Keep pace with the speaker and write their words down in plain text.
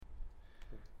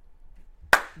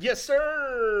Yes,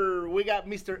 sir. We got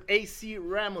Mr. AC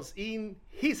Ramos in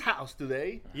his house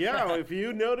today. Yeah, if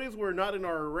you notice, we're not in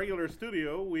our regular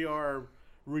studio. We are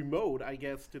remote, I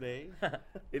guess, today.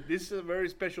 This is a very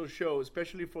special show,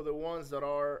 especially for the ones that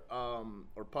are,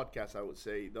 or podcasts, I would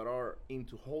say, that are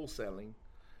into wholesaling,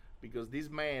 because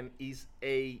this man is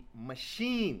a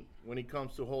machine when it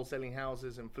comes to wholesaling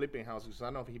houses and flipping houses. I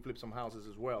know if he flips some houses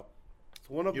as well. It's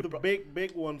one of the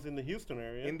big ones in the Houston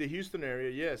area. In the Houston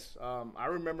area, yes. I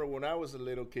remember when I was a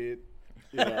little kid.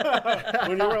 When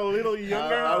you were a little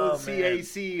younger, I would see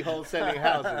AC wholesaling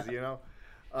houses,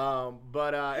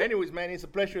 But anyways, man, it's a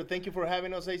pleasure. Thank you for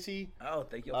having us, AC. Oh,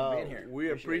 thank you for being here. We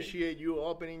appreciate you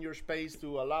opening your space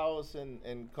to allow us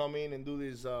and come in and do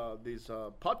this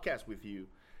podcast with you.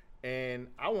 And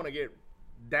I want to get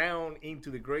down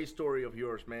into the great story of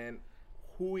yours, man.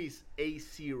 Who is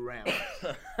AC Ramos?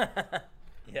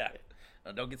 Yeah.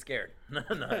 No, don't get scared.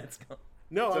 It's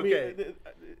No, okay. mean,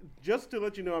 just to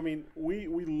let you know, I mean, we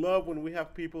love when we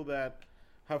have people that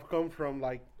have come from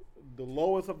like the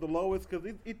lowest of the lowest, because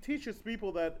it teaches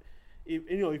people that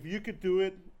if you could do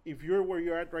it, if you're where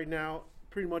you're at right now,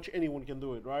 pretty much anyone can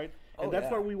do it, right? And that's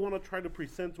why we want to try to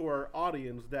present to our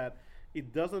audience that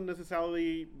it doesn't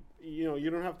necessarily, you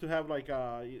don't have to have like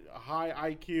a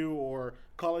high IQ or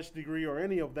college degree or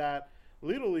any of that.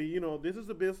 Literally, this is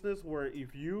a business where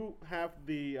if you have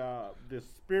the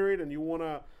spirit and you want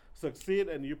to succeed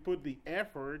and you put the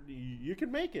effort, you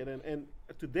can make it. And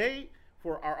today,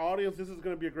 for our audience, this is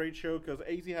going to be a great show because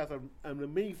AC has an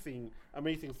amazing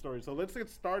story. So let's get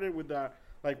started with that.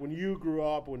 Like when you grew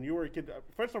up, when you were a kid.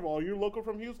 First of all, you're local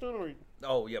from Houston, or?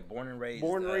 Oh yeah, born and raised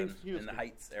Houston. in the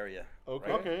Heights area.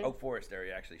 Okay. Right? Okay. Oak Forest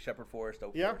area, actually. Shepherd Forest,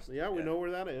 Oak Forest. Yeah, we know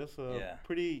where that is. Yeah.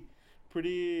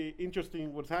 Pretty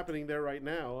interesting what's happening there right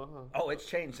now. Oh, it's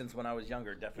changed since when I was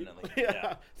younger, definitely.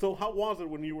 Yeah. So how was it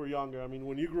when you were younger? I mean,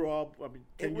 when you grew up,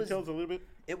 can you tell us a little bit?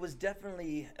 It was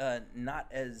definitely not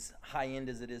as high end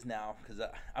as it is now, because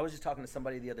I was just talking to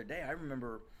somebody the other day. I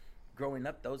remember growing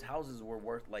up, those houses were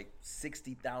worth like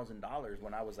 $60,000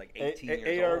 when I was like 18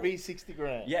 years ARV, old. 60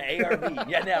 grand. Yeah, ARV.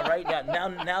 Yeah, right now.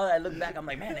 Now that I look back, I'm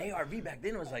like, man, ARV back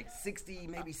then was like 60,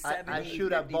 maybe 70. I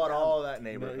should have bought all that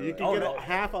neighborhood. You can get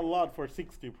half a lot for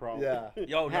 60, probably. Yeah.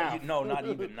 Yo, Half. no, not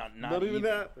even. Not even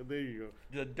that? There you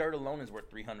go. The dirt alone is worth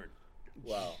 300.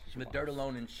 Wow. The dirt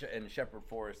alone in Shepherd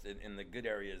Forest in the good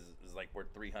areas is like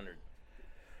worth 300.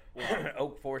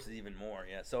 Oak Forest is even more.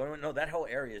 Yeah. So no, that whole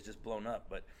area is just blown up.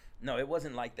 But no, it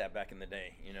wasn't like that back in the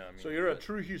day. I mean. So you're a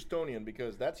true Houstonian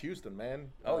because that's Houston, man.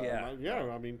 Oh yeah. Yeah.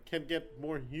 I mean, can't get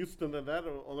more Houston than that,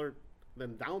 or other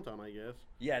than downtown, I guess.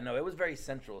 Yeah. No, it was very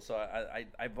central. So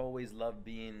I've always loved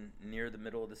being near the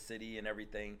middle of the city and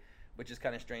everything, which is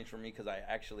kind of strange for me because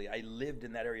I lived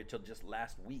in that area till just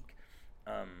last week.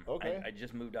 Okay. I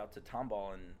just moved out to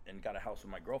Tomball and got a house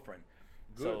with my girlfriend.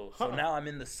 Good. So now I'm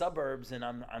in the suburbs and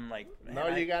I'm like, man, Now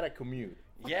you gotta commute.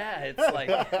 Yeah, it's like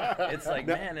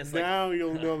man, it's like now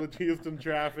you'll know the Houston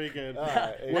traffic and.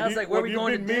 now it's like where we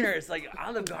going to dinner? It's like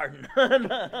Olive Garden.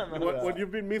 What you've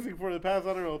been missing for the past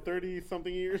 30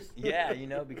 something years. Yeah,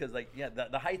 because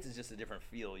the Heights is just a different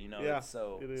feel. Yeah, it's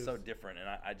so different, and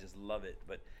I just love it.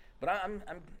 But I'm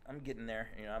getting there.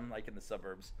 I'm like in the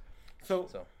suburbs.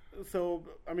 So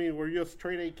I mean, were you a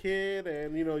straight A kid,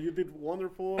 and you did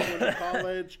wonderful, went to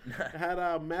college, had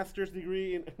a master's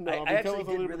degree in? No, I actually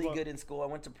did really good in school. I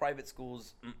went to private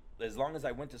schools. As long as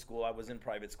I went to school, I was in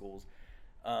private schools.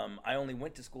 I only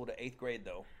went to school to 8th grade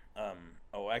though.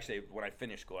 Actually, when I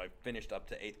finished school, I finished up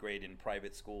to 8th grade in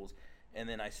private schools, and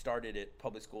then I started at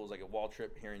public schools like at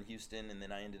Waltrip here in Houston, and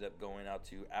then I ended up going out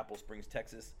to Apple Springs,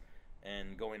 Texas,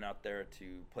 and going out there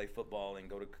to play football and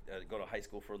go to high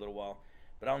school for a little while.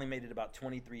 But I only made it about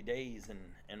 23 days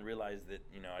and realized that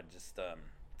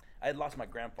I had lost my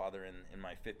grandfather in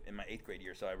my 8th grade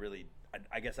year, so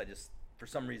I guess I just for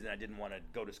some reason I didn't want to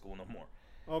go to school no more.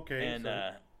 Okay. And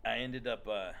I ended up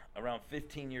around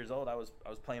 15 years old. I was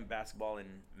playing basketball and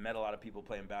met a lot of people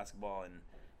playing basketball, and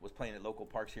was playing at local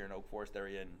parks here in Oak Forest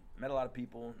area and met a lot of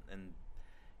people and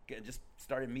just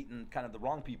started meeting kind of the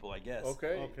wrong people, I guess.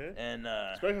 Okay. And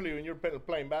especially when you're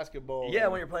playing basketball. Yeah,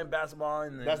 when you're playing basketball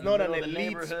that's in the not an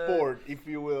elite sport, if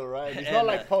you will, right? It's not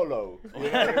like polo.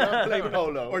 You're not playing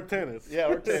polo or tennis. Yeah,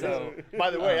 or tennis.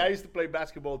 By the way, I used to play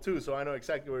basketball too, so I know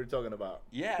exactly what you're talking about.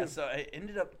 Yeah, so I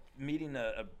ended up meeting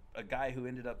a guy who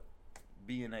ended up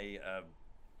being a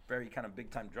very kind of big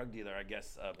time drug dealer, I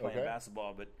guess, playing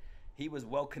basketball, but he was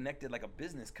well connected, like a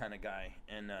business kind of guy,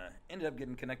 and ended up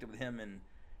getting connected with him and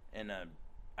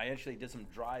I actually did some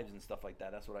drives and stuff like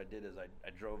that. That's what I did is I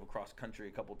drove across country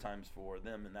a couple times for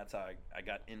them, and that's how I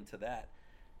got into that.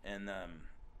 And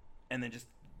then just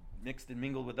mixed and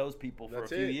mingled with those people for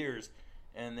That's a few it. years,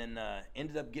 and then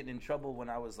ended up getting in trouble when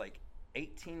I was like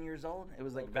 18 years old. It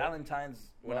was like Okay.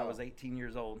 Valentine's when I Wow. was 18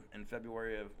 years old in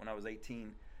February of when I was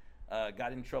 18.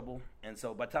 Got in trouble, and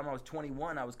so by the time I was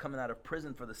 21, I was coming out of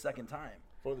prison for the second time.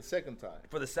 For the second time.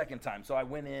 For the second time, so I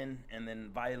went in and then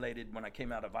violated. When I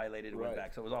came out, I violated and went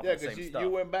back. So it was all Yeah, the same because stuff. you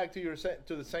went back to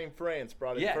to the same friends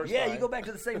probably the yeah, first yeah. time. You go back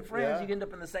to the same friends, Yeah. you end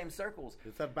up in the same circles.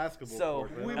 It's that basketball. So,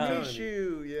 court, man. We I'm miss telling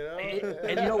you know.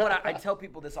 And you know what? I tell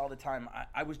people this all the time.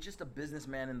 I was just a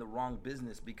businessman in the wrong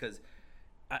business because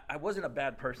I wasn't a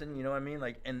bad person. You know what I mean?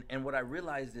 Like, and what I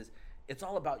realized is it's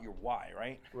all about your why,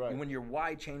 right? Right. And when your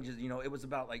why changes, you know, it was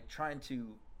about like trying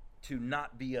to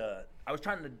not be I was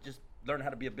trying to just learn how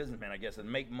to be a businessman, I guess,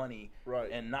 and make money,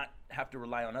 Right. and not have to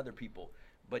rely on other people.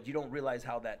 But you don't realize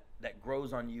how that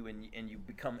grows on you, and you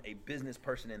become a business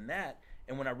person in that.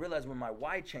 And when I realized when my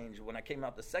why changed, when I came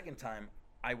out the second time,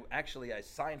 I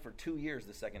signed for 2 years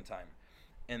the second time.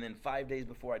 And then 5 days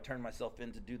before I turned myself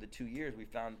in to do the 2 years,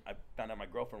 I found out my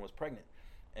girlfriend was pregnant.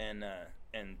 And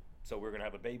so we were going to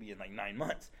have a baby in like 9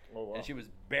 months. Oh, wow. And she was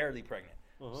barely pregnant.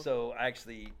 So I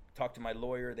actually talked to my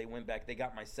lawyer. They went back. They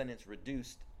got my sentence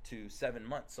reduced to 7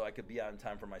 months so I could be out in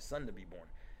time for my son to be born.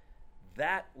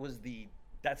 That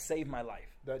saved my life.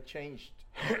 That changed.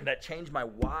 That changed my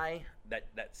why. That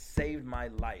saved my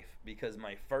life because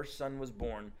my first son was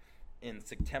born in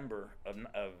September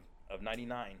of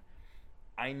 99.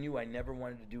 I knew I never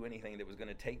wanted to do anything that was going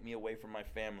to take me away from my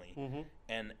family,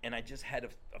 and I just had a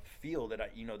feel that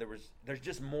there's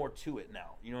just more to it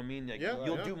now. You know what I mean? Like, Yeah,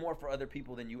 you'll yeah. do more for other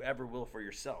people than you ever will for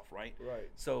yourself, right? Right.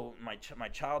 So my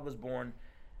child was born.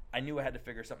 I knew I had to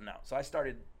figure something out. So I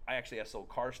sold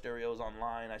car stereos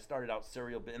online. I started out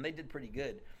and they did pretty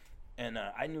good. And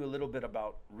I knew a little bit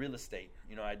about real estate.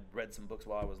 You know, I'd read some books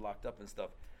while I was locked up and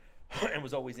stuff, and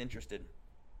was always interested.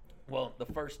 Well, the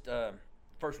first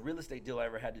real estate deal I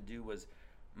ever had to do was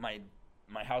my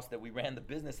house that we ran the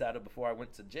business out of before I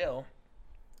went to jail.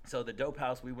 So the dope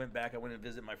house, we went back. I went and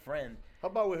visit my friend. How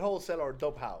about we wholesale our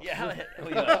dope house? Yeah,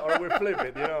 Or we flip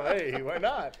it, you know, hey, why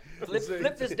not?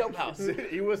 flip this dope house.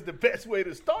 It was the best way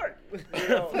to start. You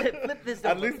know? flip this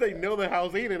dope At least they know the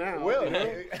house in and out. Well, you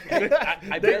know?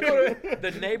 I bet you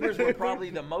the neighbors were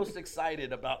probably the most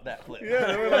excited about that flip.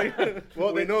 Yeah, they were like,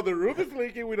 Well, we they- know the roof is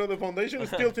leaking. We know the foundation is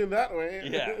tilting that way.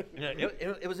 Yeah.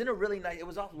 It was in a really nice. It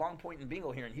was off Long Point and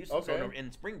Bingo here in Houston, so Okay.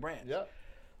 in Spring Branch. Yeah.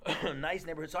 Nice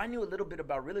neighborhood. So I knew a little bit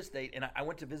about real estate, and I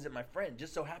went to visit my friend.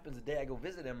 Just so happens the day I go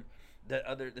visit him,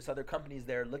 this other company's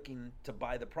there looking to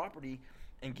buy the property,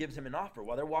 and gives him an offer.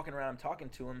 While they're walking around, I'm talking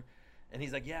to him, and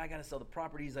he's like, "Yeah, I gotta sell the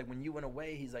property." He's like, "When you went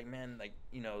away," he's like, "Man, like,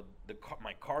 you know,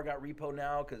 my car got repo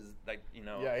now because, like, you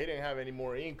know." Yeah, he didn't have any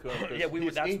more income. 'cause Yeah,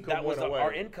 his that income was went away.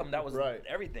 our income. That was Right.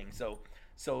 everything. So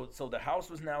the house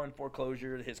was now in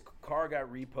foreclosure. His car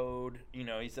got repoed. You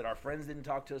know, he said our friends didn't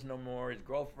talk to us no more. His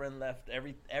girlfriend left.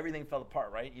 Everything fell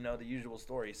apart. Right? You know, the usual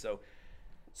story. So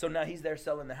now he's there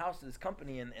selling the house to this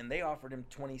company, and they offered him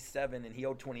 27, and he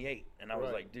owed 28. And I was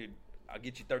Right. like, dude, I'll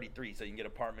get you 33 so you can get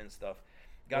apartment and stuff.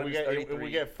 And Got him we his get 33.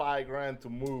 we get $5,000 to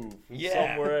move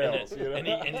Yeah. somewhere else. You know? and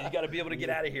you got to be able to get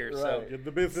out of here. So Right. Get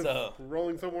the business So-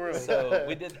 rolling somewhere else. so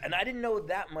we did, and I didn't know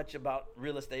that much about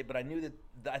real estate, but I knew that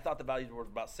I thought the values were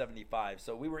about 75.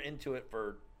 So we were into it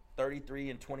for 33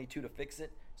 and 22 to fix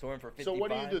it. So we're in for 55. So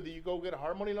what do you do? Do you go get a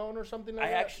harmony loan or something like I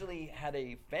that? actually had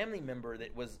a family member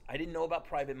that I didn't know about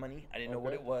private money. I didn't know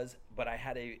what Okay. it was, but I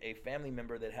had a family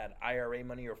member that had IRA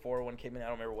money or 401k money. I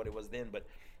don't remember what it was then, but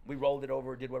we rolled it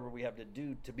over, did whatever we have to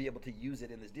do to be able to use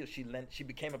it in this deal. She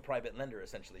became a private lender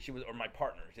essentially. Or my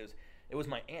partner. It was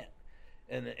my aunt.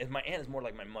 And my aunt is more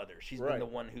like my mother. She's been Right. the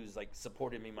one who's like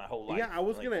supported me my whole life. Yeah, I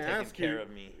was like, going to taken ask care you,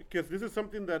 of me. because this is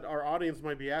something that our audience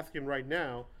might be asking right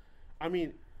now. I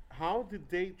mean, how did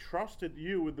they trusted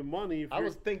you with the money? If I you're-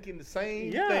 was thinking the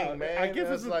same yeah, thing, man. I guess It's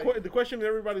this is like, the question in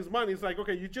everybody's mind. It's like,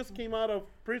 okay, you just came out of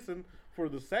prison for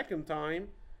the second time.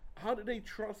 How did they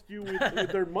trust you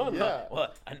with their money? Yeah.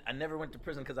 Well, I never went to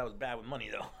prison because I was bad with money,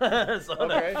 though. So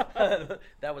Okay.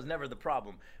 that was never the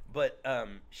problem. But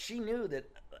she knew that.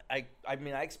 I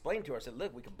explained to her. I said,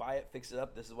 "Look, we could buy it, fix it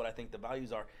up. This is what I think the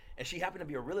values are." And she happened to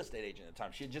be a real estate agent at the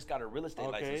time. She had just got her real estate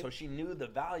Okay. license, so she knew the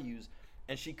values,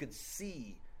 and she could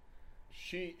see.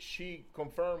 she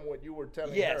confirmed what you were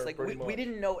telling Yes, her. like pretty we much.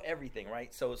 didn't know everything,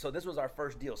 right? So this was our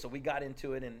first deal. So we got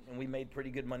into it, and we made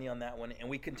pretty good money on that one, and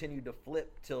we continued to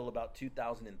flip till about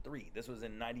 2003. This was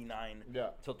in 99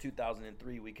 Yeah. till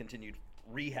 2003. We continued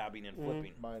rehabbing and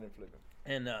flipping. Buying and flipping.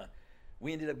 And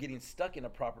we ended up getting stuck in a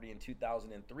property in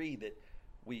 2003 that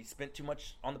we spent too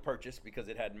much on the purchase because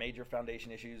it had major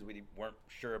foundation issues we weren't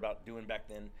sure about doing back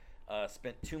then.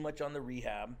 Spent too much on the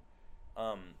rehab,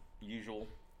 usual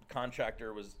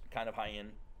contractor was kind of high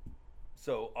end.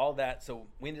 So all that, so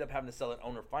we ended up having to sell it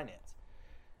owner finance.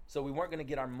 So we weren't going to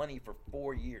get our money for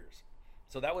 4 years.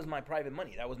 So that was my private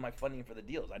money. That was my funding for the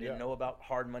deals. I didn't know about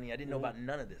hard money. I didn't know about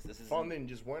none of this. This is funding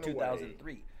just went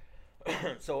 2003.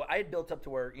 So I had built up to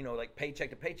where, you know, like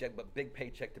paycheck to paycheck, but big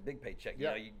paycheck to big paycheck. You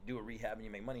know, you do a rehab and you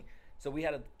make money. So we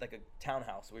had like a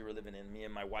townhouse we were living in, me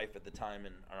and my wife at the time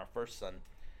and our first son.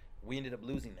 We ended up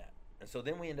losing that. And so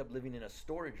then we ended up living in a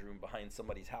storage room behind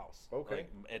somebody's house. Okay. Like,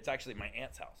 it's actually my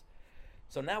aunt's house.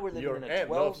 So now we're living Your in a aunt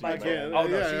 12 loves by you, 12. man. Oh,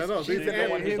 no, Yeah, I know. she's These the one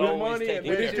aunt who's hid the always money and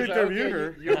taking then We care need she's to of like, it. interview okay,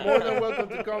 her. you're more than welcome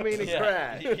to come in and Yeah.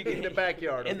 crash You can- in the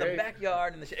backyard. In the okay?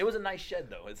 backyard, it was a nice shed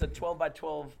though. It's a 12 by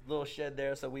 12 little shed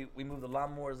there. So we moved the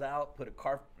lawnmowers out, put a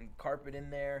carpet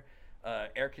in there,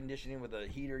 air conditioning with a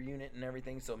heater unit and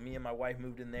everything. So me and my wife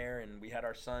moved in there, and we had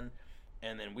our son,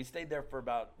 and then we stayed there for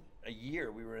about a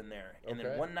year. We were in there, and Okay.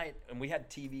 then one night, and we had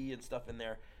TV and stuff in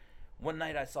there. One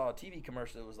night I saw a TV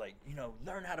commercial that was like, you know,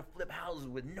 learn how to flip houses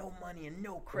with no money and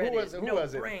no credit, Who no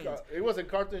was brains. It wasn't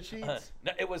Carton Sheets.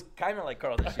 No, it was kind of like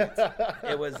Carlton Sheets.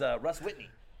 It was Russ Whitney.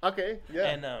 Okay, yeah.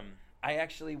 And I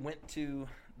actually went to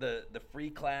the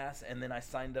free class, and then I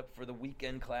signed up for the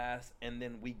weekend class, and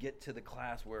then we get to the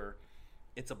class where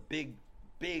it's a big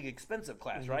expensive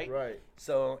class, right? Right.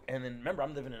 So, and then remember,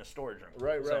 I'm living in a storage room.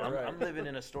 Right, So right. I'm living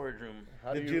in a storage room.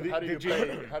 How do Did you you pay? did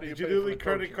pay you do for the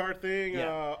credit coaching? card thing?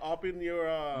 Yeah. Up in your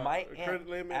My credit aunt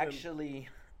limit? actually,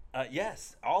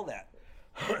 yes, all that.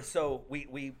 So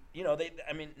we you know,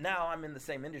 I mean, now I'm in the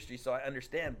same industry, so I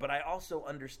understand, but I also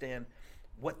understand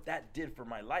what that did for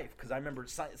my life, because I remember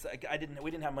we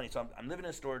didn't have money, so I'm living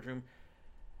in a storage room.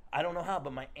 I don't know how,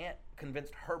 but my aunt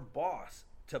convinced her boss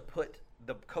to put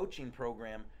the coaching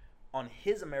program on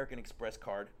his American Express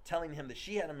card, telling him that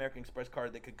she had an American Express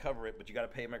card that could cover it, but you got to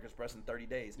pay American Express in 30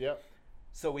 days. Yep.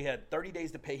 So we had 30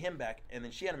 days to pay him back, and then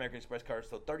she had an American Express card,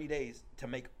 so 30 days to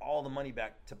make all the money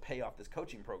back to pay off this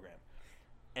coaching program.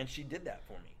 And she did that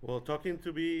for me. Well, talking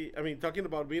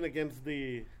about being against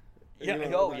the Yeah,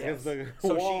 against the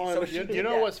So wall. she You did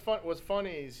know that. what's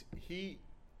funny is he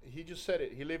just said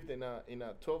it. He lived in a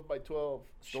 12 by 12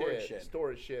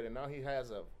 storage shed, and now he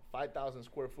has a 5,000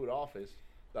 square foot office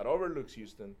that overlooks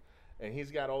Houston, and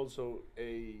he's got also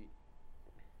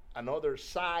another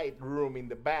side room in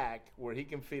the back where he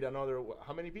can fit another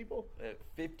how many people?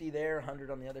 50 there,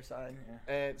 100 on the other side.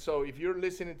 Yeah. And so if you're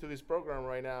listening to this program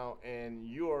right now and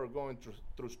you are going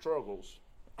through struggles,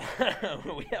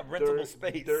 We have rentable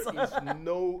space. There is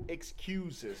no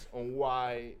excuses on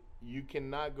why you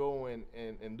cannot go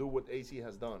and do what AC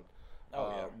has done,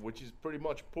 which is pretty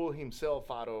much pull himself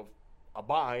out of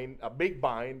a big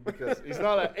bind, because it's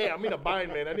not like, hey, I'm in a bind,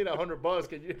 man. I need $100.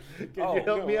 Can you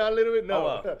help me out a little bit?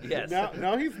 No. Yes.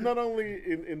 Now he's not only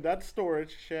in that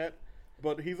storage shed,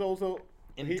 but he's also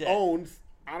he debt. owns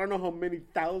I don't know how many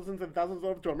thousands and thousands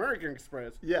of to American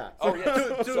Express. Yeah. Oh,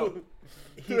 yeah. So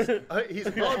his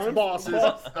aunt's boss is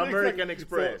American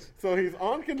Express. So his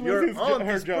aunt can Your lose aunt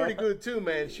her is job. pretty good too,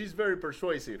 man. She's very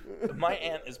persuasive. My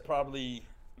aunt is probably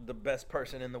the best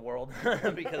person in the world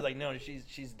because I know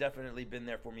she's definitely been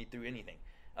there for me through anything.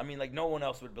 I mean, like, no one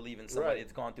else would believe in somebody Right.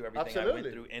 that's gone through everything I Absolutely.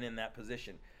 went through and in that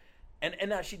position. And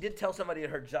now she did tell somebody at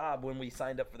her job when we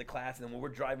signed up for the class, and then when we're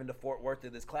driving to Fort Worth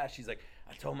to this class, she's like,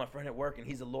 I told my friend at work, and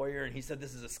he's a lawyer, and he said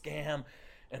this is a scam.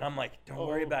 And I'm like, don't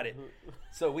worry about it.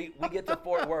 So we get to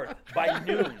Fort Worth by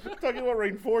noon. Talking about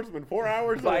reinforcement, 4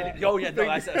 hours. Oh yeah, no,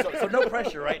 I said so no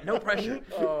pressure, right? No pressure.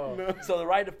 No. So the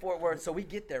ride to Fort Worth. So we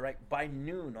get there right by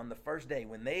noon on the first day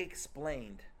when they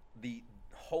explained the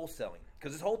wholesaling,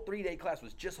 because this whole 3-day class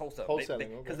was just wholesaling.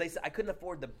 Wholesaling, Because okay. they said I couldn't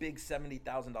afford the big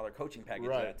 $70,000 coaching package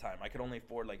Right. at that time. I could only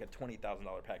afford like a $20,000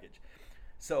 package.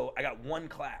 So I got one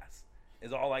class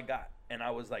is all I got, and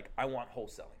I was like, I want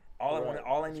wholesaling. All Right.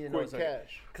 I needed to know Quick was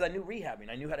cash. because I knew rehabbing,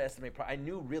 I knew how to estimate. I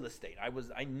knew real estate.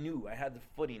 I knew I had the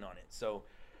footing on it. So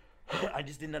I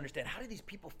just didn't understand, how do these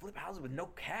people flip houses with no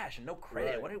cash and no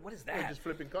credit? Right. What is They're that? just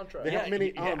flipping contracts. They have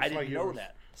many I aunts didn't like know yours.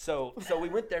 that. So we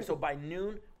went there. So by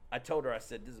noon, I told her, I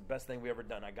said, this is the best thing we ever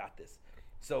done. I got this.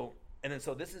 So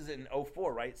this is in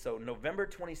 04, right? So November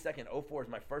 22nd, 04 is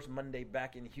my first Monday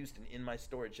back in Houston in my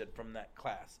storage shed from that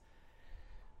class.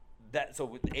 So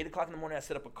with 8 o'clock in the morning, I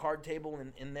set up a card table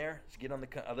in there to get on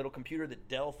a little computer that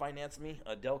Dell financed me.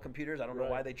 Dell computers. I don't know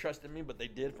Right. why they trusted me, but they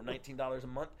did for $19 a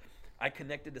month. I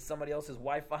connected to somebody else's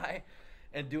Wi-Fi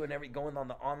and going on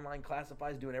the online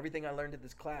classifieds, doing everything I learned at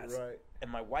this class. Right. And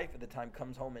my wife at the time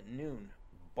comes home at noon,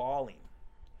 bawling,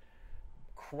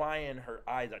 crying her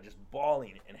eyes out, just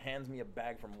bawling, and hands me a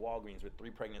bag from Walgreens with 3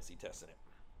 pregnancy tests in it.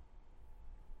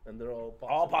 And they're all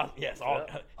positive. All positive. Yes,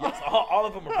 Yeah. all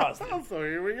of them were positive. So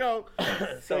here we go.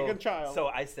 So, Second child. So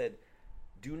I said,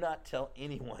 do not tell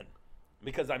anyone,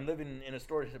 because I'm living in a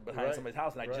store behind Right, somebody's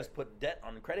house and I right. just put debt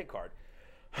on a credit card.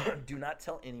 Do not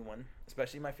tell anyone,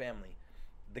 especially my family.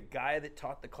 The guy that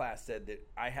taught the class said that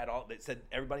said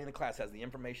everybody in the class has the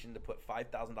information to put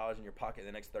 $5,000 in your pocket in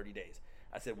the next 30 days.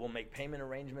 I said, we'll make payment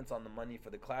arrangements on the money for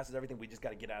the classes, everything. We just got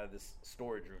to get out of this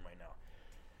storage room right now.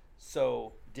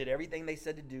 So did everything they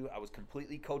said to do. I was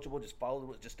completely coachable, just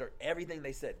followed, just start everything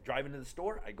they said. Driving to the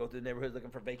store, I go through the neighborhoods looking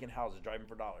for vacant houses, driving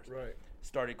for dollars. Right.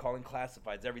 Started calling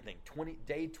classifieds, everything.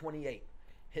 Day 28,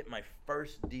 hit my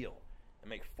first deal and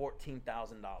make $14,000.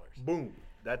 Boom.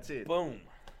 That's it. Boom.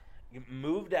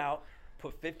 Moved out,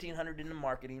 put $1,500 into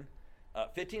marketing,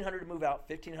 $1,500 to move out,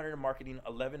 $1,500 in marketing,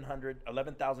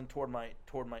 $11,000 toward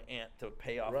my aunt to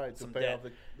pay off Right, to some pay debt.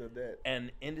 off the debt.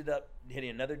 And ended up hitting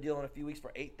another deal in a few weeks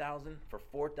for $8,000,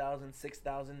 for $4,000,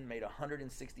 $6,000, made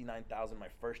 $169,000 my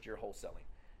first year wholesaling,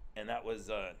 and that was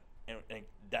and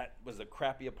that was a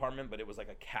crappy apartment, but it was like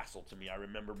a castle to me. I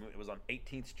remember it was on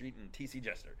 18th Street in TC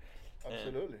Jester.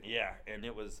 Absolutely. And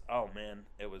it was, oh man,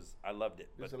 I loved it.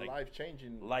 It's a like,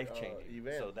 life-changing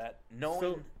event. So that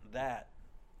knowing that,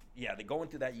 the going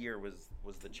through that year was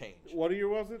the change. What year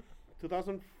was it?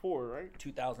 2004, right?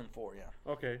 2004,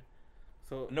 yeah. Okay.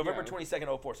 So November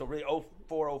 22nd, 04. So really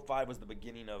 04, 05 was the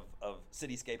beginning of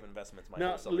Cityscape Investments, my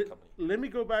Now, wholesaling company. let me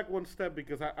go back one step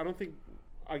because I don't think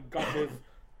I got this.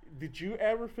 Did you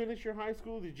ever finish your high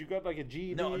school? Did you got like a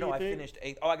GED? No, I finished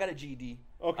 8th. Oh, I got a GED.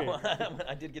 Okay.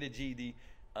 I did get a GED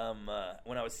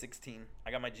when I was 16.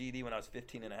 I got my GED when I was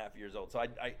 15 and a half years old. So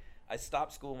I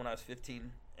stopped school when I was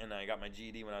 15, and I got my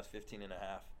GED when I was 15 and a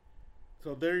half.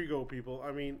 So there you go, people.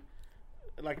 I mean,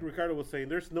 like Ricardo was saying,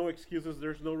 there's no excuses.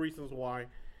 There's no reasons why.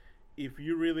 If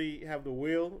you really have the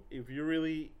will, if you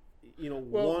really,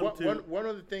 want to. One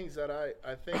of the things that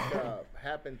I think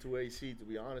happened to AC, to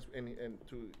be honest, and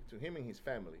to him and his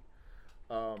family,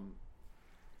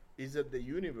 is that the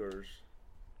universe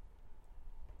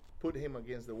put him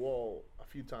against the wall a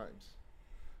few times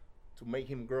to make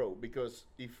him grow. Because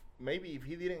if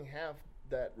he didn't have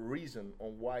that reason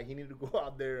on why he needed to go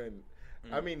out there and,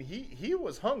 I mean, he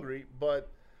was hungry, but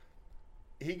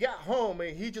he got home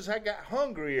and he just got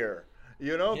hungrier.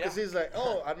 Because he's like,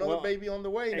 oh, another baby on the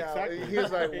way now. Exactly. He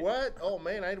was like, what? Oh,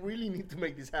 man, I really need to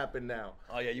make this happen now.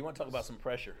 Oh, yeah, you want to talk about some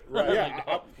pressure. Right.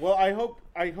 Yeah. Well, I hope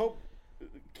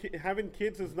having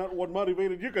kids is not what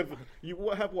motivated you, because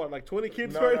you have like 20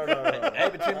 kids No. Hey,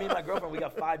 between me and my girlfriend, we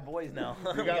got 5 boys now.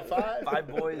 You got 5? 5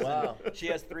 boys. Wow. And she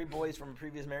has 3 boys from a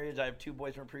previous marriage. I have 2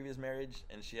 boys from a previous marriage,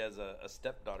 and she has a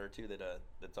stepdaughter too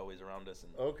that's always around us.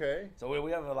 And Okay. so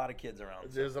we have a lot of kids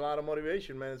around. There's a lot of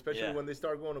motivation, man, especially when they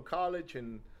start going to college,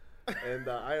 and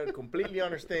I completely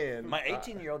understand. My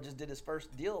 18-year-old just did his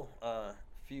first deal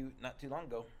not too long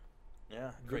ago.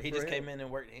 Yeah, Good he for just him. came in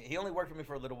and worked. He only worked for me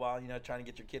for a little while, trying to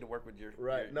get your kid to work with your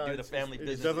No, do the family it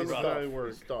business. doesn't It's rough. sound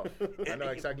work. It's tough. I know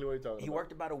exactly what you're talking He about.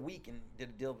 worked about a week and did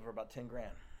a deal for about $10,000.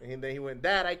 And then he went,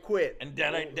 Dad, I quit. And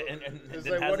then It's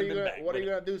then like, what are you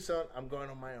gonna do, son? I'm going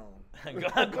on my own. I'm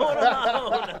going on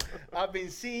my own. I've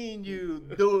been seeing you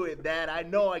do it, Dad. I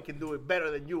know I can do it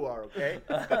better than you are. Okay.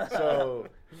 So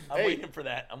I'm waiting for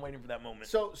that. I'm waiting for that moment.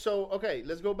 So okay,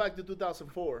 let's go back to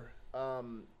 2004.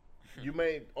 You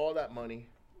made all that money.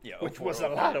 Yeah, Which 04, was a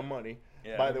lot of money,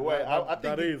 Yeah. by the way. I think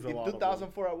that is a in lot of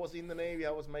 2004, I was in the Navy.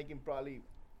 I was making probably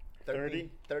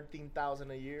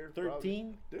 13,000 a year.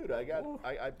 13? Dude,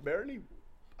 I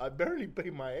barely pay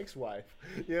my ex-wife.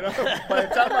 By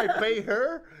the time I pay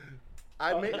her,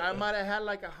 I might have had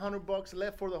like $100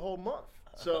 left for the whole month.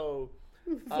 So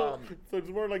So it's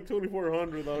more like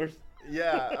 $2,400.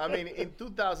 yeah, I mean, in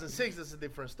 2006, that's a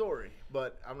different story,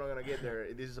 but I'm not gonna get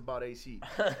there. This is about AC.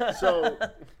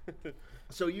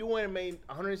 So you went and made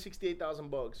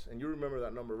 $168,000, and you remember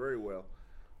that number very well.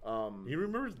 He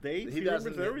remembers dates. He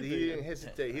remembers everything. He didn't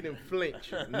hesitate. He didn't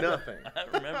flinch. Nothing. I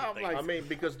remember. I'm things. like- I mean,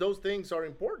 because those things are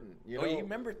important. You know?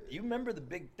 You remember the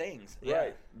big things,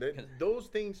 Right. Yeah. Those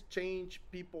things change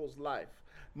people's life.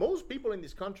 Most people in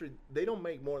this country, they don't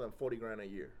make more than $40,000 a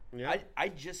year. Yeah. I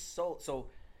just sold. So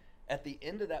at the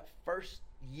end of that first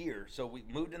year, so we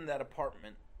moved into that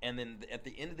apartment, and then at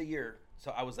the end of the year,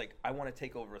 so I was like, I want to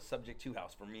take over a Subject 2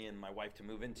 house for me and my wife to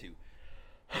move into.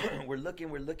 we're looking,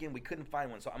 we couldn't find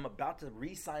one. So I'm about to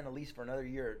re-sign a lease for another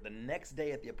year. The next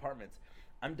day at the apartments,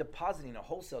 I'm depositing a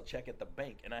wholesale check at the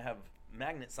bank, and I have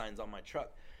magnet signs on my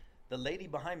truck. The lady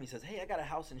behind me says, hey, I got a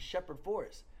house in Shepherd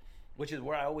Forest, which is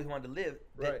where I always wanted to live.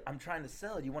 That Right. I'm trying to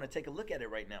sell. You want to take a look at it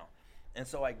right now? And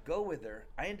so I go with her.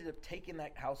 I ended up taking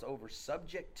that house over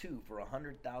Subject 2 for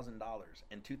 $100,000.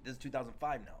 And this is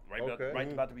 2005 now, right? Okay.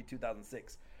 Right about to be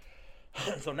 2006.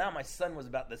 So now my son was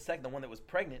about the one that was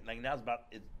pregnant, like now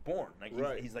is born.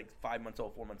 Like he's like 5 months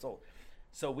old, 4 months old.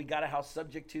 So we got a house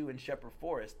subject to in Shepherd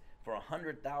Forest for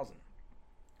 $100,000.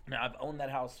 Now I've owned that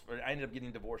house. I ended up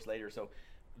getting divorced later, so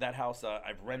that house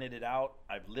I've rented it out.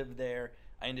 I've lived there.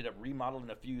 I ended up remodeling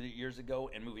a few years ago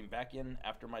and moving back in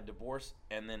after my divorce,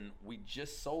 and then we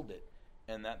just sold it,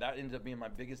 and that ended up being my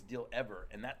biggest deal ever.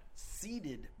 And that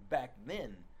seeded back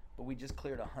then, but we just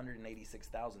cleared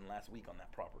 $186,000 last week on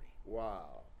that property.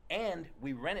 Wow. And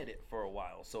we rented it for a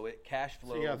while, so it cash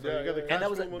flowed. So you got the cash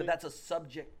and flow money. but that's a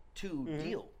subject to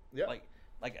deal. Yeah. Like,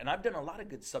 and I've done a lot of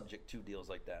good subject to deals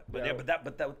like that. But Yeah.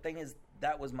 but the thing is,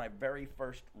 that was my very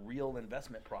first real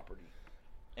investment property,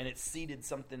 and it seeded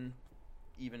something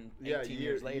even 18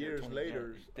 years later,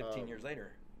 15 years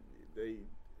later. They,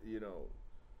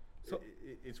 so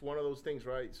it's one of those things,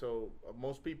 right? So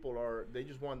most people they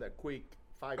just want that quick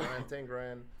 $5 grand, 10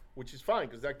 grand, which is fine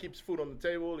because that keeps food on the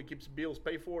table, it keeps bills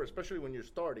paid for, especially when you're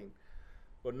starting.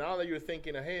 But now that you're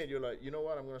thinking ahead, you're like, you know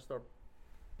what? I'm gonna start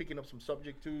picking up some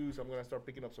subject twos. I'm gonna start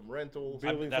picking up some rentals.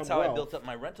 That's how I built up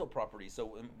my rental property.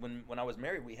 So when I was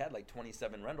married, we had like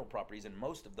 27 rental properties, and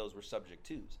most of those were subject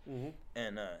twos.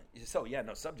 And so yeah,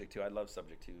 no, subject to. I love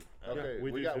subject to. Okay,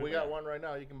 we we do got one right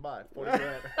now. You can buy 40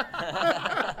 grand.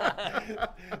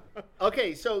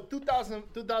 Okay, so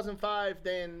 2005,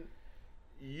 then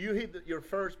you hit your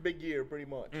first big year, pretty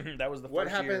much. That was the What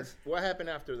first year. What happened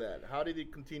after that? How did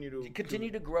it continue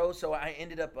to grow? So I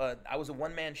ended up I was a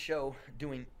one-man show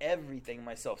doing everything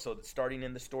myself. So starting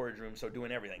in the storage room, so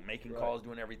doing everything, making calls,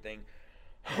 doing everything.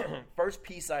 First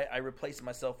piece I replaced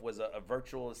myself was a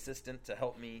virtual assistant to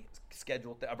help me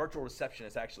schedule a virtual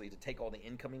receptionist, actually, to take all the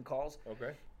incoming calls.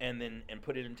 Okay. And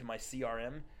put it into my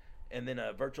CRM, and then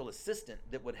a virtual assistant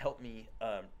that would help me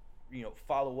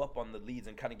follow up on the leads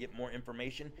and kind of get more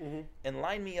information and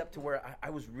line me up to where I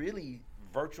was really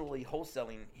virtually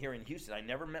wholesaling here in Houston. I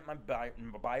never met my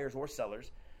buyers or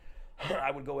sellers.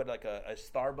 I would go at like a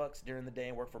Starbucks during the day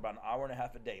and work for about an hour and a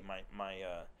half a day.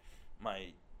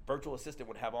 My virtual assistant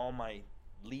would have all my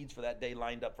leads for that day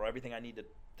lined up for everything I needed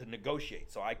to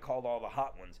negotiate. So I called all the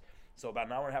hot ones. So about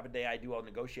an hour and a half a day, I do all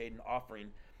negotiating,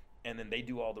 offering, and then they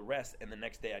do all the rest. And the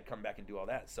next day I'd come back and do all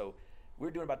that. So we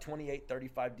were doing about 28,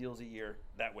 35 deals a year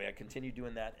that way. I continued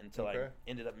doing that until I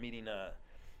ended up meeting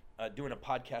doing a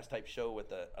podcast type show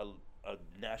with a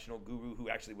national guru who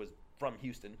actually was from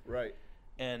Houston. Right.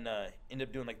 And ended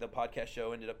up doing like the podcast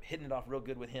show, ended up hitting it off real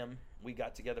good with him. We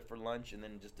got together for lunch and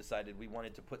then just decided we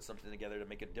wanted to put something together to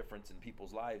make a difference in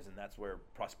people's lives, and that's where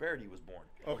Prosperity was born.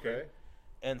 Okay.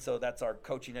 And so that's our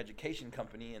coaching education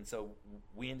company, and so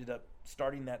we ended up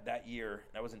starting that year.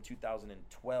 That was in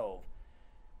 2012.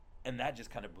 And that just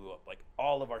kind of blew up. Like,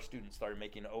 all of our students started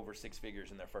making over six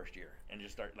figures in their first year, and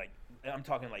just start, like, I'm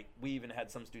talking like we even had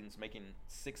some students making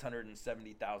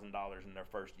 $670,000 in their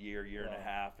first year and a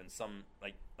half, and some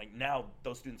like now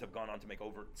those students have gone on to make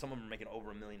some of them are making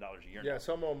over $1 million a year. Yeah, now.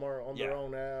 Some of them are on their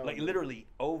own now. Like literally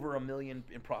over $1 million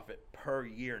in profit per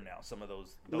year now. Some of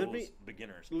those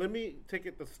beginners. Let me take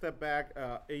it a step back,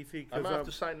 AC. I'm gonna have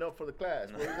to sign up for the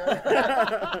class. What is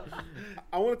that?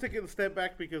 I want to take it a step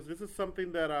back because this is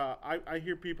something that I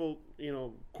hear people,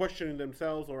 questioning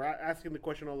themselves or asking the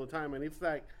question all the time, and it's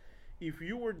like, if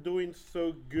you were doing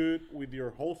so good with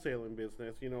your wholesaling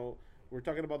business, we're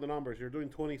talking about the numbers, you're doing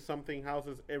 20-something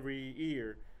houses every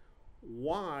year,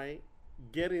 why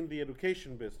get in the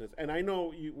education business? And I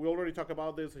know we already talked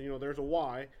about this, and there's a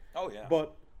why. Oh, yeah.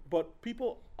 But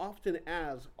people often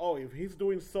ask, if he's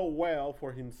doing so well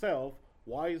for himself,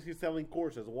 why is he selling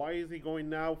courses? Why is he going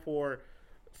now for...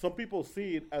 Some people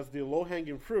see it as the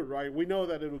low-hanging fruit, right? We know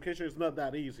that education is not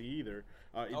that easy either.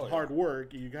 It's hard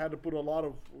work. You had to put a lot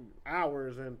of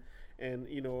hours and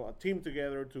a team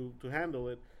together to handle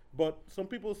it. But some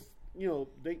people,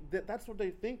 that's what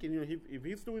they think. And if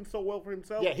he's doing so well for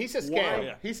himself, he's a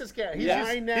scam. He's a scam. He's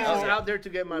just out there to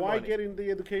get my money. Why get in the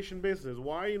education business?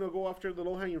 Why go after the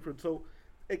low-hanging fruit? So,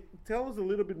 tell us a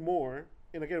little bit more.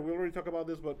 And again, we already talked about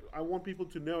this, but I want people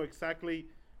to know exactly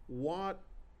what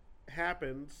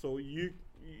happened. So you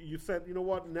said, you know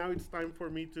what, now it's time for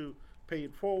me to pay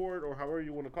it forward, or however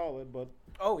you want to call it. But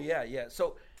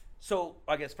so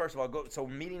I guess first of all,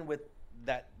 meeting with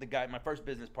the guy, my first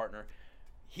business partner,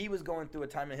 he was going through a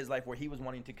time in his life where he was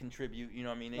wanting to contribute, you know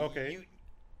what I mean? Okay.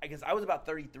 I guess I was about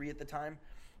 33 at the time,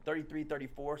 33,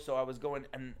 34, so I was going,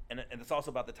 and it's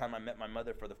also about the time I met my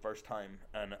mother for the first time,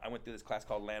 and I went through this class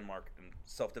called Landmark, and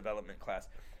self-development class.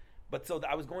 But so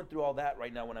I was going through all that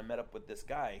right now when I met up with this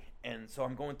guy, and so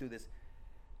I'm going through this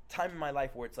time in my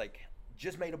life where it's like,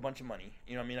 just made a bunch of money,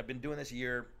 you know what I mean? I've been doing this a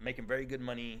year, making very good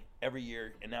money every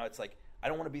year, and now it's like, I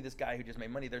don't want to be this guy who just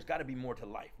made money. There's got to be more to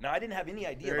life. Now, I didn't have any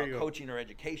idea There you about go. coaching or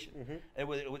education.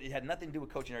 It had nothing to do with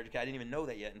coaching or education. I didn't even know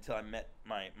that yet until I met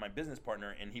my business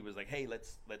partner, and he was like, hey,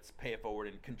 let's pay it forward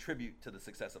and contribute to the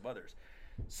success of others.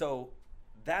 So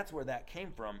that's where that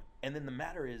came from. And then the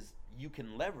matter is, you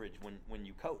can leverage when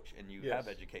you coach and you have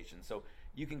education. So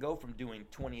you can go from doing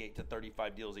 28 to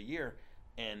 35 deals a year.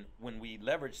 And when we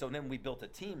leverage, so then we built a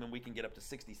team and we can get up to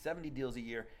 60, 70 deals a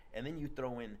year. And then you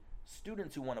throw in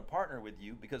students who want to partner with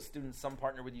you, because students, some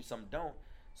partner with you, some don't.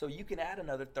 So you can add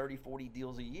another 30, 40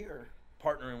 deals a year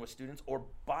partnering with students or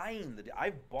buying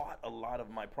I've bought a lot of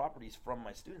my properties from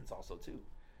my students also too.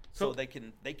 So they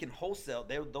can wholesale,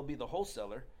 they'll be the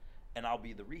wholesaler and I'll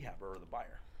be the rehabber or the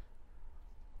buyer.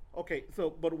 Okay, so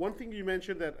but one thing you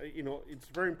mentioned that it's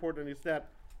very important is that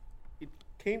it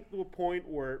came to a point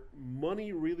where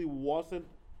money really wasn't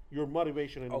your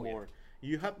motivation anymore.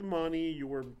 You had the money, you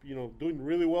were doing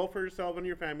really well for yourself and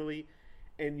your family,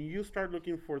 and you start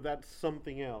looking for that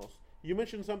something else. You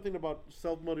mentioned something about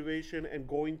self-motivation and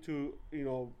going to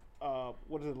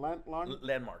what is it,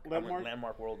 Landmark. I went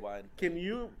Landmark Worldwide. Can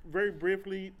you very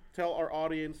briefly tell our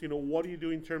audience, what do you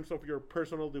do in terms of your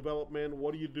personal development?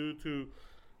 What do you do to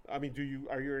are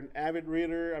you an avid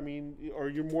reader? Or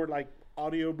you're more like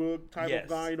audiobook type of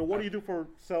guy? What do you do for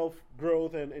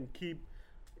self-growth and keep,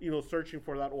 searching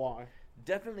for that why?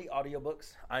 Definitely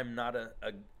audiobooks. I'm not a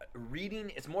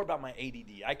reading. It's more about my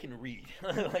ADD. I can read.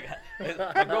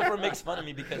 My girlfriend makes fun of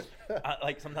me because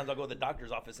sometimes I'll go to the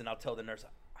doctor's office and I'll tell the nurse,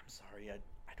 I'm sorry,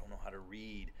 I don't know how to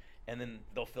read. And then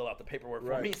they'll fill out the paperwork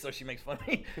for me, so she makes fun of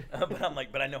me. But I'm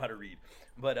like, but I know how to read.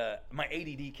 But my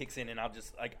ADD kicks in, and I'll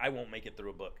just I won't make it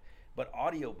through a book. But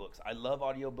audiobooks, I love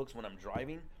audiobooks when I'm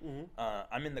driving.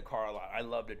 I'm in the car a lot. I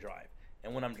love to drive,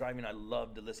 and when I'm driving, I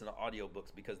love to listen to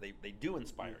audiobooks because they do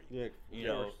inspire you.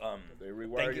 Yeah, they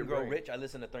rewire Think your and Grow brain. Rich. I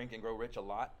listen to Think and Grow Rich a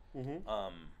lot.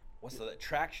 What's the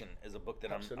Traction is a book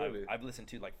that I've listened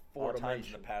to like 4 times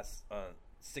in the past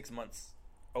 6 months.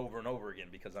 Over and over again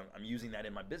because I'm using that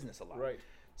in my business a lot. Right.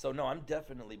 So no, I'm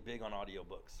definitely big on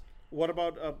audiobooks. What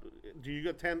about do you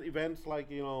attend events like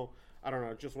I don't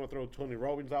know, just want to throw Tony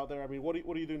Robbins out there? What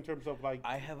do you do in terms of like?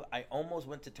 I almost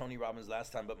went to Tony Robbins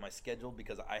last time, but my schedule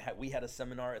because we had a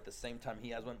seminar at the same time he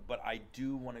has one. But I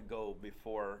do want to go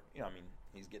before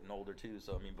he's getting older too.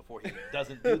 So before he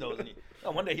doesn't do those,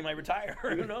 and one day he might retire.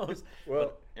 Who knows?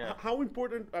 Well, how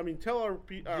important? Tell our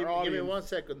audience. Give me 1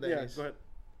 second, Dennis. Yeah, go ahead.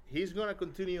 He's going to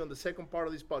continue on the second part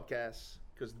of this podcast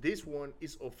because this one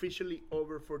is officially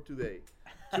over for today.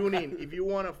 Tune in. If you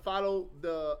want to follow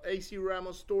the AC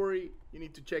Ramos story, you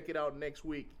need to check it out next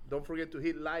week. Don't forget to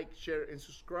hit like, share, and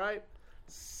subscribe.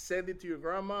 Send it to your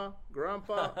grandma,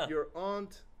 grandpa, your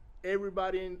aunt,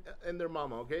 everybody and their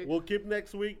mama, okay? We'll keep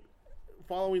next week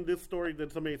following this story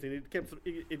that's amazing.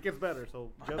 It gets better,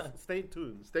 so just stay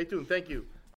tuned. Stay tuned. Thank you.